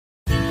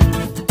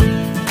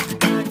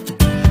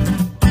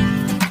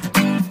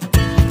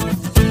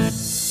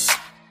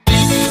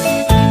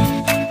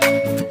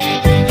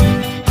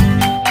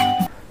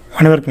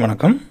அனைவருக்கும்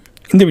வணக்கம்.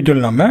 இந்த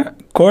வீடியோவில் நாம்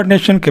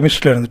கோஆர்டினேஷன்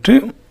கெமிஸ்ட்ரியில் இருந்துட்டு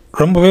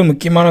ரொம்பவே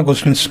முக்கியமான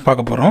கொஸ்டின்ஸ்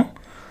பார்க்க போகிறோம்.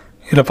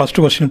 இதில்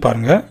ஃபஸ்ட்டு கொஸ்டின்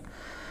பாருங்கள்.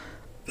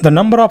 The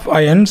number of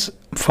ions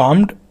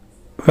formed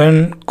when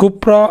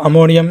cupra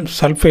ammonium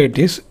sulfate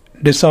is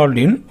dissolved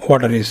in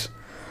water is.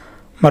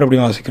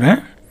 மறுபடியும் வாசிக்கிறேன்.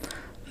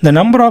 The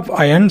number of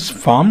ions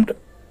formed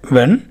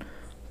when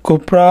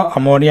cupra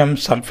ammonium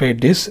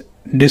sulfate is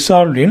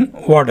dissolved in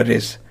water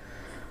is.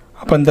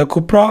 அப்போ இந்த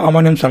குப்ரா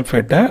ammonium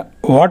சல்ஃபேட்டை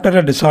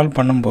வாட்டரில் dissolve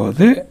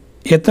பண்ணும்போது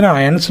எத்தனை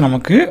ions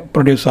நமக்கு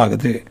produce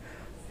ஆகுது?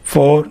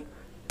 4,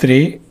 3,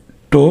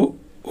 2,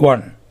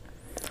 1.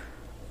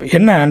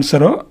 என்ன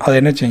ஆன்சரோ அதை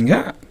என்ன செய்யுங்க,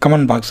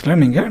 கமெண்ட் பாக்ஸில்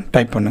நீங்கள்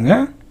டைப்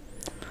பண்ணுங்கள்.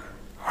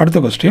 அடுத்த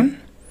question.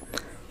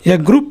 A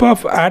group of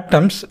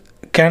atoms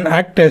can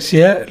act as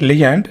a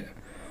ligand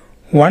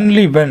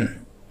only when.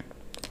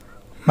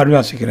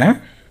 மறுபடியும் வாசிக்கிறேன்.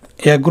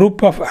 A group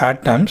of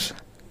atoms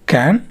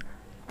can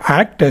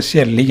act as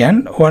a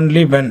ligand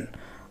only when.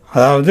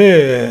 அதாவது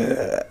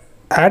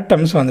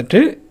ஆட்டம்ஸ்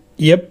வந்துட்டு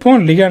எப்போ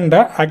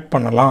லிகண்டாக ஆக்ட்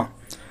பண்ணலாம்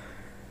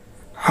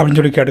அப்படின்னு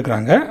சொல்லி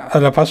கேட்டுக்கிறாங்க.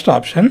 அதில் first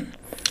option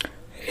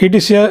it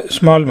is a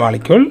small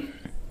molecule.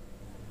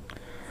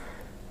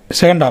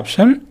 Second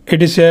option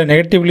it is a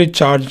negatively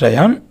charged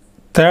ion.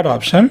 Third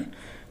option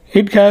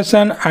it has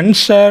an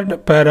unshared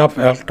pair of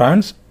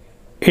electrons.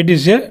 It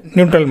is a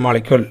neutral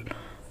molecule.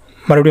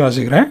 மறுபடியும்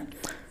வாசிக்கிறேன்.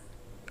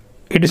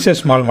 It is a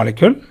small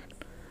molecule.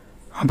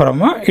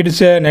 அப்புறமா it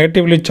is a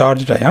negatively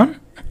charged ion.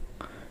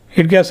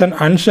 It has an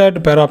unshared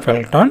pair of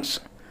electrons.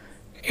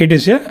 It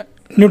is a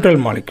neutral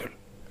molecule.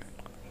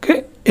 Okay,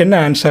 என்ன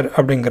answer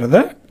அப்படிங்கிறத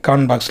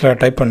comment பாக்ஸில்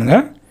type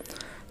பண்ணுங்கள்.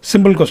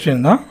 Simple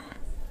question தான்.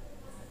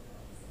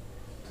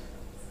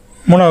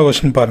 மூணாவது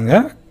question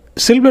பாருங்கள்.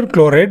 Silver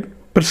chloride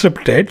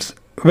precipitates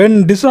when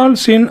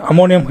dissolves in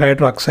ammonium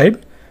hydroxide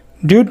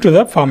due to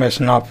the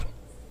formation of.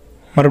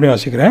 மறுபடியும்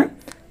வாசிக்கிறேன்.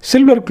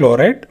 Silver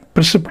chloride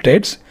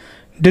precipitates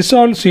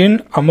dissolves in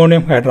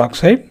ammonium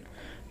hydroxide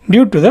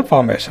due to the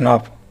formation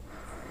of.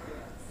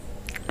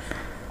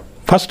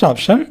 First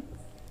option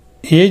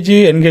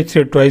AgNH3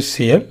 twice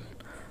Cl,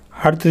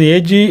 அடுத்தது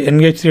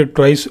AgNH3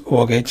 twice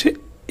OH,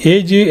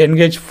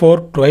 AgNH4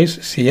 twice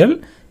Cl,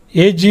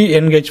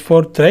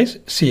 AgNH4 thrice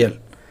Cl.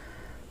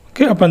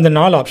 Okay, அப்போ இந்த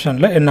 4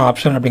 ஆப்ஷனில் என்ன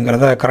option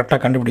அப்படிங்கிறத கரெக்டாக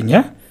கண்டுபிடிங்க.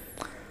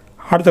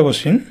 அடுத்த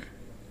கொஸ்டின்.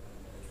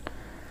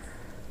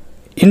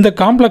 இந்த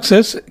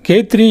complexes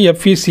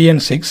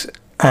K3FeCN6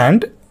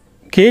 and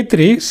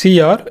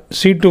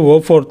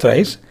K3CrC2O4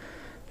 thrice,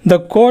 the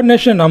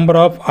coordination number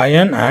of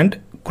iron and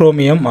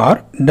chromium are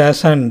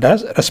dash and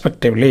dash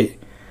respectively.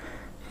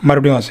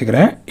 மறுபடியும்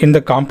வாசிக்கிறேன். இந்த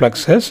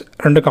காம்ப்ளெக்ஸஸ்,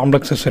 2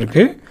 காம்ப்ளெக்ஸஸ்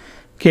இருக்குது.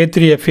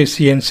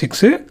 K3FeCN6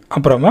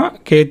 அப்புறமா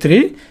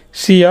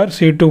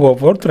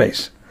K3CrC2O4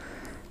 thrice.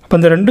 அப்போ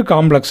இந்த 2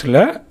 காம்ப்ளெக்ஸில்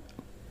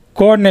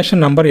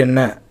கோஆர்டினேஷன் நம்பர் என்ன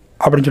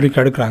அப்படின்னு சொல்லி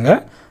கேட்குறாங்க.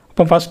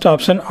 அப்போ ஃபஸ்ட்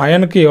ஆப்ஷன்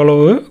அயனுக்கு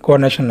எவ்வளவு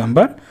கோஆர்டினேஷன்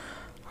நம்பர்,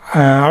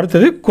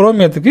 அடுத்தது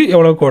குரோமியத்துக்கு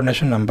எவ்வளவு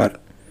கோஆர்டினேஷன் நம்பர்.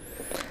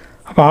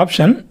 அப்போ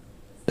ஆப்ஷன்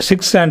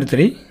 6 and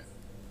 3,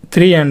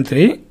 3 and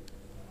 3,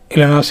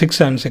 இல்லைனா 6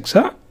 and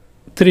 6,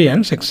 3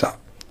 and 6.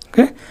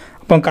 ஓகே,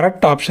 அப்போ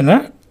கரெக்ட் ஆப்ஷனை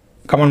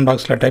கமெண்ட்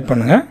பாக்ஸில் டைப்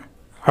பண்ணுங்கள்.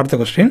 அடுத்த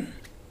question.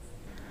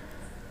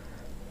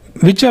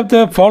 Which of the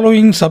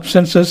following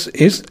substances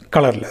is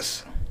colourless.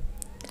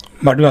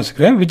 மறுபடியும்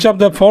வாசிக்கிறேன். Which of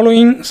the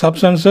following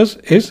substances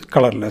is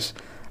colourless.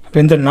 அப்போ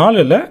இந்த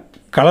 4ல்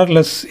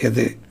கலர்லெஸ்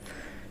எது?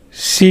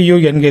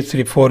 CuNH3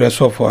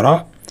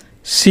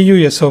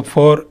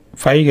 CuSO4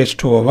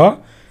 5H2O,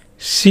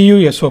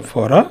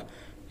 CuSO4,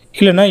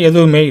 இல்லைனா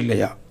எதுவுமே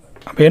இல்லையா?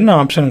 அப்போ என்ன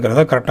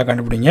ஆப்ஷனுங்கிறத கரெக்டாக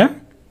கண்டுபிடிங்க.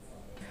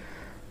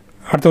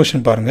 அடுத்த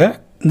கொஸ்டின் பாருங்கள்.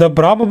 த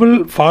probable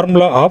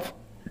formula of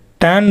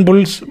tan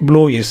Bull's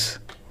blue is.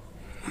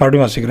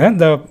 மறுபடியும் வாசிக்கிறேன்.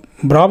 த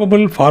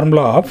probable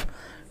formula of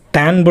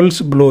tan Bull's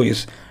blue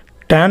is.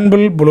 tan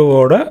Bull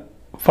ப்ளூவோட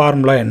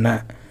formula என்ன?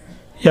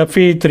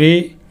 Fe3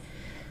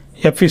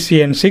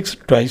 FeCN6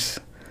 twice,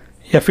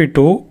 Fe2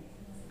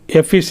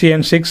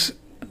 FeCN6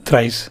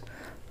 thrice,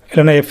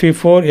 இல்லைனா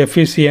Fe4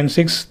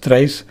 FeCN6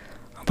 thrice,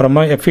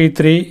 அப்புறமா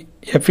Fe3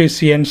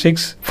 FeCN6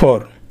 4.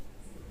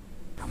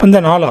 அப்போ இந்த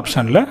 4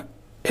 ஆப்ஷனில்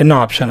என்ன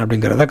ஆப்ஷன்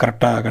அப்படிங்கிறத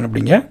கரெக்டாக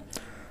கண்டுபிடிங்க.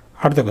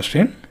 அடுத்த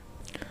question.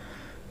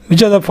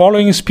 Which are the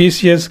following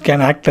species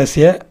can act as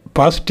a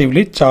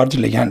positively charge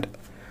ligand.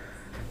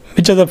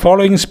 Which are the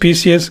following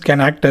species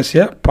can act as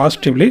a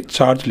positively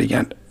charge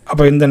ligand.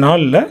 அப்போ இந்த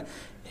 4ல்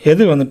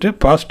எது வந்துட்டு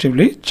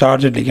பாசிட்டிவ்லி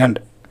சார்ஜ் லிகேண்ட்?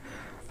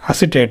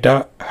 அசிட்டேட்டா,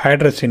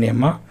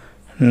 ஹைட்ரசீனியமா,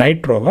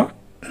 நைட்ரோவா,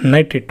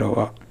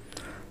 நைட்ரிட்டோவா?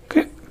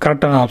 ஓகே,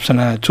 கரெக்டான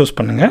ஆப்ஷனை சூஸ்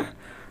பண்ணுங்கள்.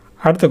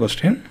 அடுத்த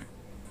question.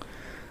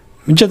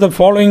 Which of the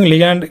following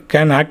ligand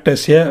can act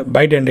as a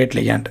பைடென்டேட்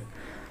ligand.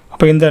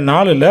 அப்போ இந்த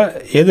 4ல்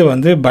எது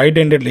வந்து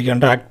பைடென்டேட்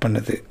லிகேண்டாக ஆக்ட்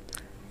பண்ணுது?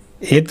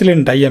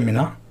 எத்திலின்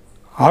டையமினா,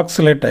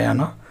 ஆக்சலேட்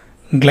அயானா,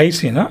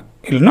 கிளைசினா,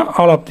 இல்லைனா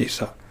ஆல் ஆஃப்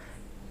தீஸா?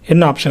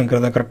 என்ன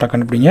ஆப்ஷனுங்கிறத கரெக்டாக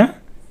கண்டுபிடிங்க.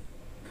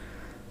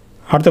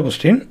 அடுத்த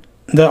question.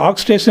 The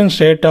oxidation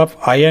state of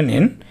iron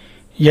in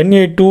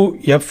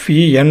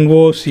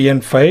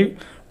Na2FeNOCN5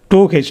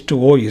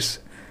 2H2O is.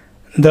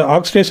 The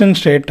oxidation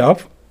state of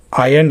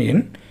iron in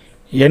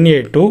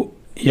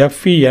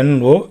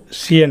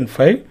Na2FeNOCN5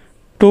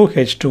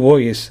 2H2O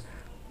is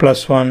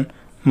 +1,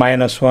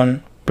 -1,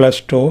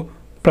 +2,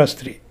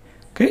 +3.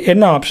 Okay,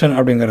 என்ன ஆப்ஷன்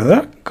அப்படிங்கிறத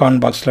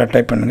கமெண்ட் பாக்ஸில்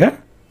டைப் பண்ணுங்கள்.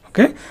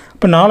 ஓகே,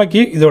 இப்போ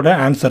நாளைக்கு இதோட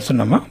ஆன்சர்ஸை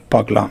நம்ம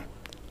பார்க்கலாம்.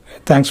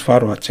 தேங்க்ஸ்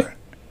ஃபார் வாட்சிங்.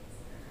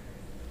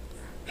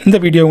 இந்த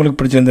வீடியோ உங்களுக்கு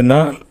பிடிச்சிருந்துன்னா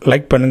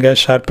லைக் பண்ணுங்கள்,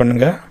 ஷேர்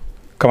பண்ணுங்கள்,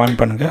 கமெண்ட்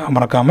பண்ணுங்கள்.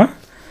 மறக்காமல்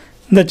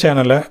இந்த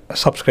சேனலை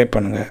சப்ஸ்கிரைப்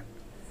பண்ணுங்கள்.